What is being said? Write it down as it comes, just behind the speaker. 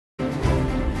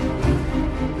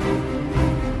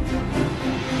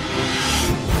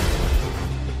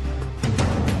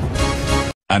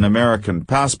An American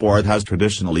passport has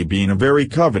traditionally been a very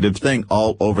coveted thing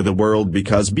all over the world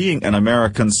because being an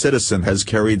American citizen has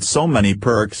carried so many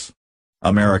perks.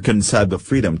 Americans had the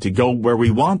freedom to go where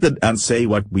we wanted and say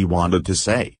what we wanted to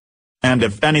say. And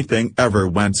if anything ever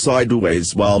went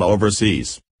sideways while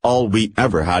overseas, all we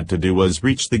ever had to do was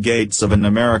reach the gates of an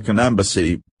American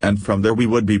embassy, and from there we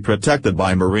would be protected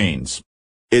by Marines.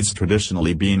 It's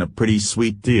traditionally been a pretty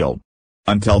sweet deal.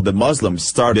 Until the Muslims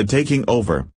started taking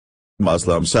over.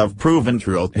 Muslims have proven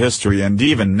throughout history and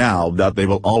even now that they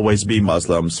will always be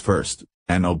Muslims first,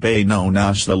 and obey no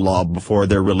national law before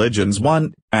their religion's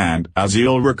one, and as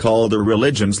you'll recall, their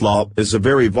religion's law is a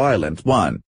very violent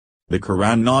one. The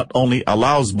Quran not only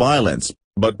allows violence,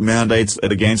 but mandates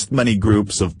it against many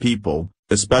groups of people,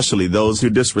 especially those who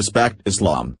disrespect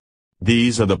Islam.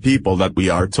 These are the people that we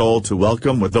are told to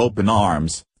welcome with open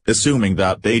arms, assuming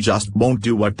that they just won't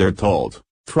do what they're told,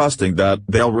 trusting that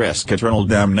they'll risk eternal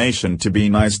damnation to be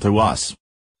nice to us.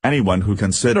 Anyone who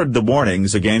considered the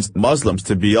warnings against Muslims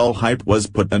to be all hype was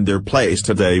put in their place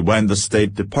today when the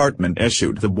State Department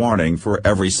issued the warning for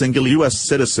every single U.S.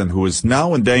 citizen who is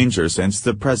now in danger since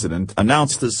the president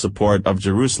announced his support of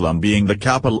Jerusalem being the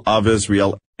capital of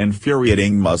Israel,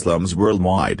 infuriating Muslims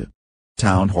worldwide.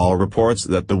 Town Hall reports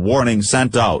that the warning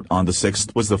sent out on the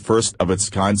 6th was the first of its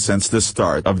kind since the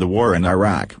start of the war in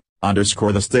Iraq.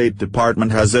 The State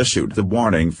Department has issued the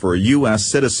warning for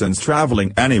U.S. citizens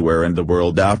traveling anywhere in the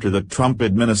world after the Trump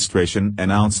administration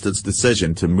announced its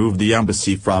decision to move the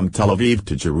embassy from Tel Aviv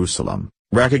to Jerusalem,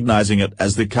 recognizing it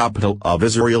as the capital of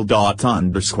Israel.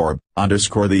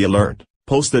 The alert,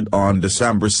 posted on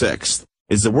December 6,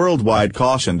 is a worldwide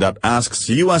caution that asks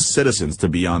U.S. citizens to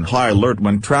be on high alert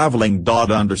when traveling.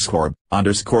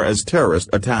 As terrorist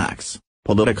attacks,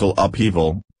 political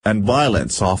upheaval, and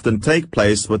violence often take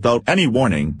place without any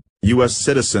warning, U.S.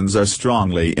 citizens are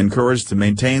strongly encouraged to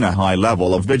maintain a high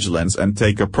level of vigilance and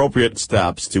take appropriate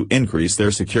steps to increase their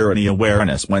security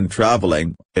awareness when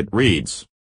traveling, it reads.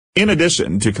 In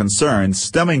addition to concerns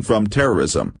stemming from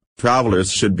terrorism,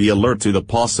 travelers should be alert to the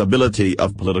possibility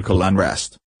of political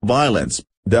unrest, violence,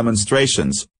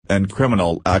 demonstrations, and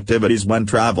criminal activities when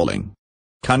traveling.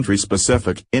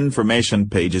 Country-specific information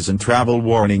pages and travel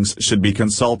warnings should be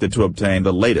consulted to obtain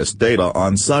the latest data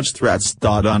on such threats.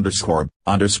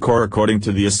 According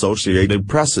to the Associated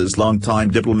Press's longtime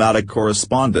diplomatic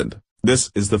correspondent, this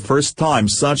is the first time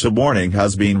such a warning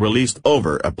has been released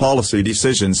over a policy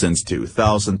decision since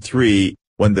 2003,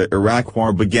 when the Iraq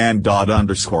War began.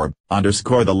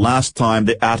 The last time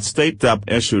the State Dep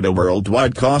issued a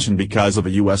worldwide caution because of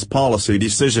a U.S. policy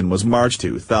decision was March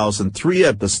 2003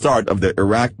 at the start of the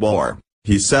Iraq War,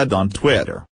 he said on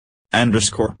Twitter.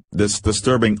 This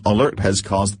disturbing alert has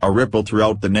caused a ripple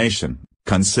throughout the nation,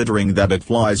 considering that it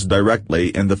flies directly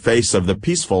in the face of the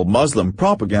peaceful Muslim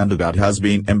propaganda that has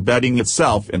been embedding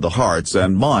itself in the hearts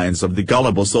and minds of the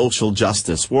gullible social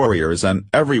justice warriors and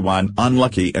everyone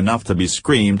unlucky enough to be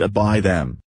screamed at by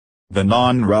them. The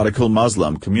non-radical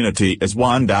Muslim community is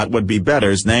one that would be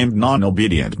better named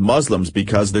non-obedient Muslims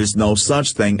because there's no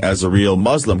such thing as a real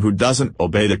Muslim who doesn't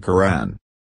obey the Quran.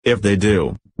 If they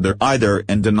do, they're either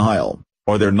in denial,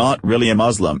 or they're not really a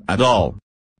Muslim at all.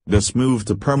 This move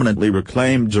to permanently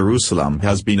reclaim Jerusalem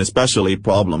has been especially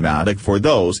problematic for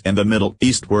those in the Middle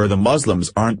East where the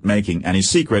Muslims aren't making any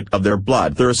secret of their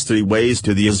bloodthirsty ways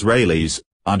to the Israelis.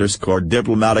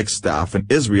 Diplomatic staff in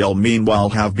Israel meanwhile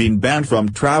have been banned from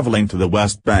traveling to the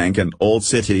West Bank and Old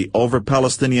City over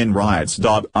Palestinian riots.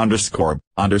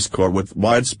 With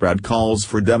widespread calls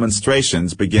for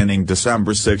demonstrations beginning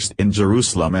December 6 in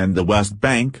Jerusalem and the West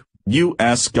Bank,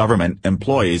 U.S. government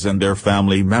employees and their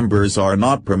family members are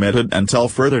not permitted until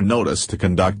further notice to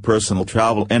conduct personal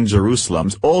travel in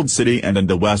Jerusalem's Old City and in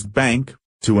the West Bank,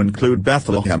 to include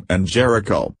Bethlehem and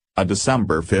Jericho. A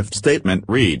December 5 statement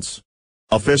reads.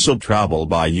 Official travel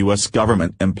by U.S.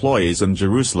 government employees in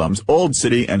Jerusalem's Old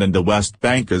City and in the West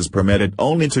Bank is permitted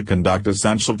only to conduct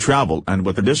essential travel and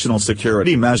with additional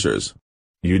security measures.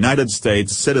 United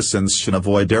States citizens should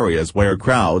avoid areas where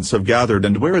crowds have gathered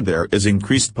and where there is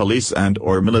increased police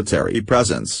and/or military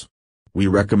presence. We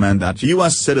recommend that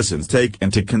U.S. citizens take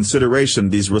into consideration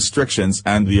these restrictions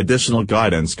and the additional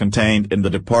guidance contained in the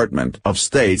Department of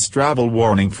State's travel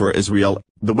warning for Israel,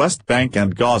 the West Bank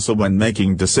and Gaza when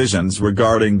making decisions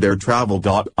regarding their travel.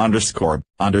 While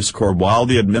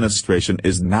the administration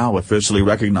is now officially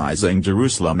recognizing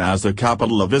Jerusalem as the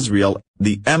capital of Israel,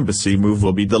 the embassy move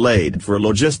will be delayed for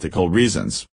logistical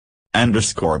reasons.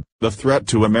 The threat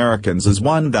to Americans is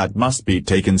one that must be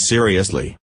taken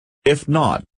seriously. If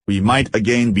not, we might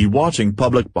again be watching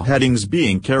public beheadings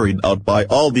being carried out by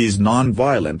all these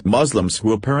non-violent Muslims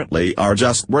who apparently are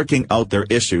just working out their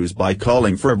issues by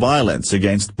calling for violence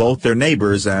against both their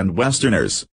neighbors and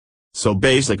Westerners. So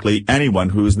basically anyone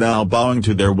who's now bowing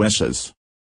to their wishes.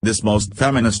 This most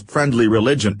feminist-friendly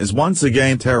religion is once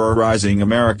again terrorizing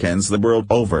Americans the world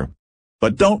over.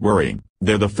 But don't worry,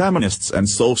 they're the feminists and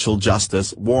social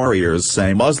justice warriors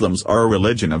say Muslims are a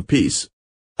religion of peace.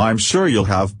 I'm sure you'll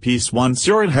have peace once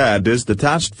your head is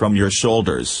detached from your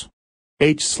shoulders.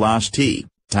 H/T,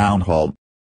 Town Hall.